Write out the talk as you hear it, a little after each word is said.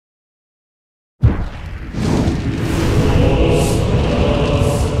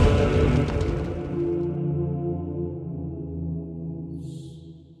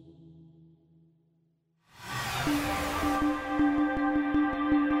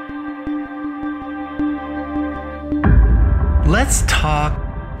Let's talk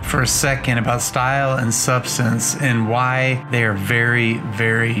for a second about style and substance and why they are very,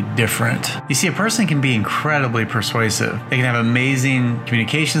 very different. You see, a person can be incredibly persuasive. They can have amazing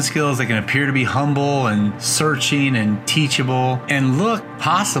communication skills. They can appear to be humble and searching and teachable and look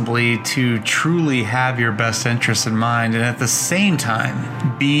possibly to truly have your best interests in mind, and at the same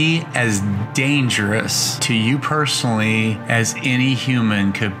time be as dangerous to you personally as any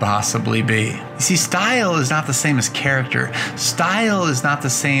human could possibly be. You see, style is not the same as character. Style is not the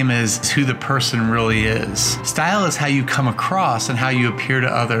same as who the person really is. Style is how you come across and how you appear to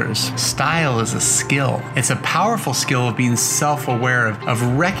others. Style is a skill. It's a powerful skill of being self-aware of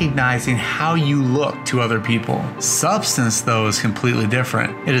recognizing how you look to other people. Substance, though, is completely different.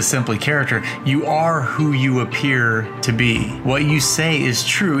 It is simply character. You are who you appear to be. What you say is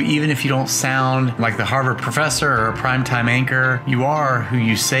true, even if you don't sound like the Harvard professor or a primetime anchor. You are who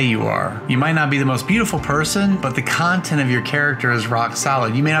you say you are. You might not be the most beautiful person, but the content of your character is rock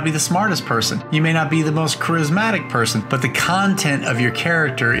solid. You may not be the smartest person. You may not be the most charismatic person, but the content of your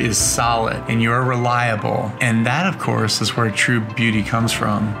character is solid and you're reliable. And that, of course, is where true beauty comes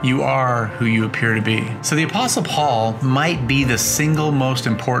from. You are who you appear to be. So the Apostle Paul might be the single most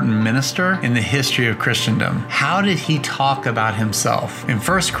important minister in the history of Christendom. How did he talk about himself? In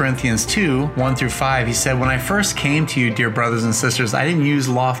 1 Corinthians 2, 1-5, he said, "When I first came to you, dear brothers and sisters, I didn't use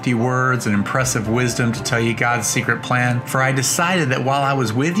lofty words and impressive wisdom to tell you God's secret plan, for I decided that while I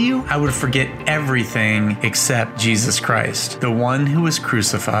was with you, I would forget everything except Jesus Christ, the one who was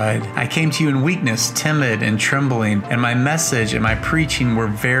crucified. I came to you in weakness, timid and trembling, and my message and my preaching were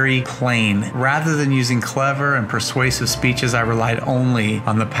very plain. Rather than using clever and persuasive speeches, I relied only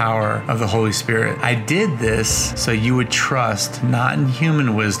on the power of the Holy Spirit. I did this so you would trust not in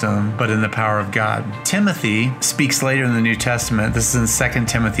human wisdom, but in the power of God." Timothy speaks later in the New Testament. This is in 2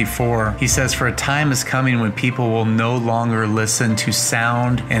 Timothy 4. He says, "For a time is coming when people will no longer listen to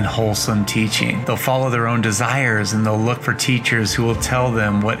sound and wholesome teaching. They'll follow their own desires and they'll look for teachers who will tell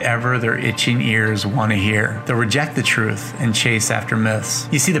them whatever their itching ears want to hear. They'll reject the truth and chase after myths."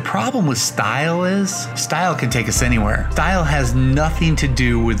 You see, the problem with style is style can take us anywhere. Style has nothing to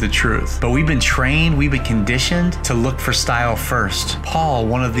do with the truth, but we've been trained, we've been conditioned to look for style first. Paul,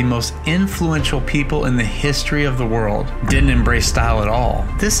 one of the most influential people in the history of the world, didn't embrace style at all.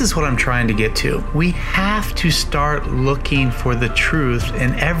 This is what I'm trying to get to. We have to start looking for the truth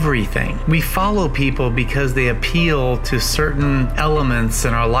in everything. We follow people because they appeal to certain elements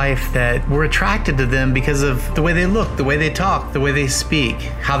in our life that we're attracted to them because of the way they look, the way they talk, the way they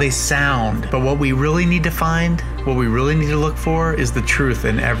speak, how they sound. But what we really need to find, what we really need to look for is the truth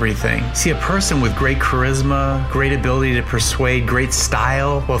in everything. See, a person with great charisma, great ability to persuade, great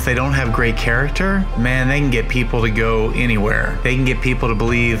style, well, if they don't have great character, man, they can get people to go anywhere. They can get people to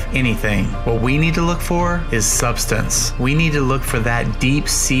believe anything. What we need to look for is substance. We need to look for that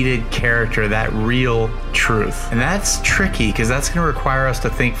deep-seated character, that real truth. And that's tricky because that's going to require us to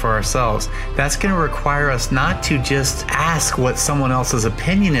think for ourselves. That's going to require us not to just ask what someone else's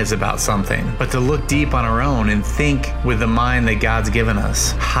opinion is about something, but to look deep on our own and think with the mind that God's given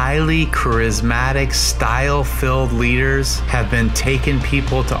us. Highly charismatic, style-filled leaders have been taking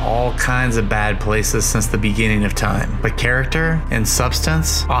people to all kinds of bad places since the beginning of time. But character and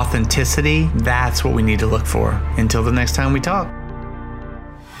substance, authenticity, that's what we need to look for. Until the next time we talk.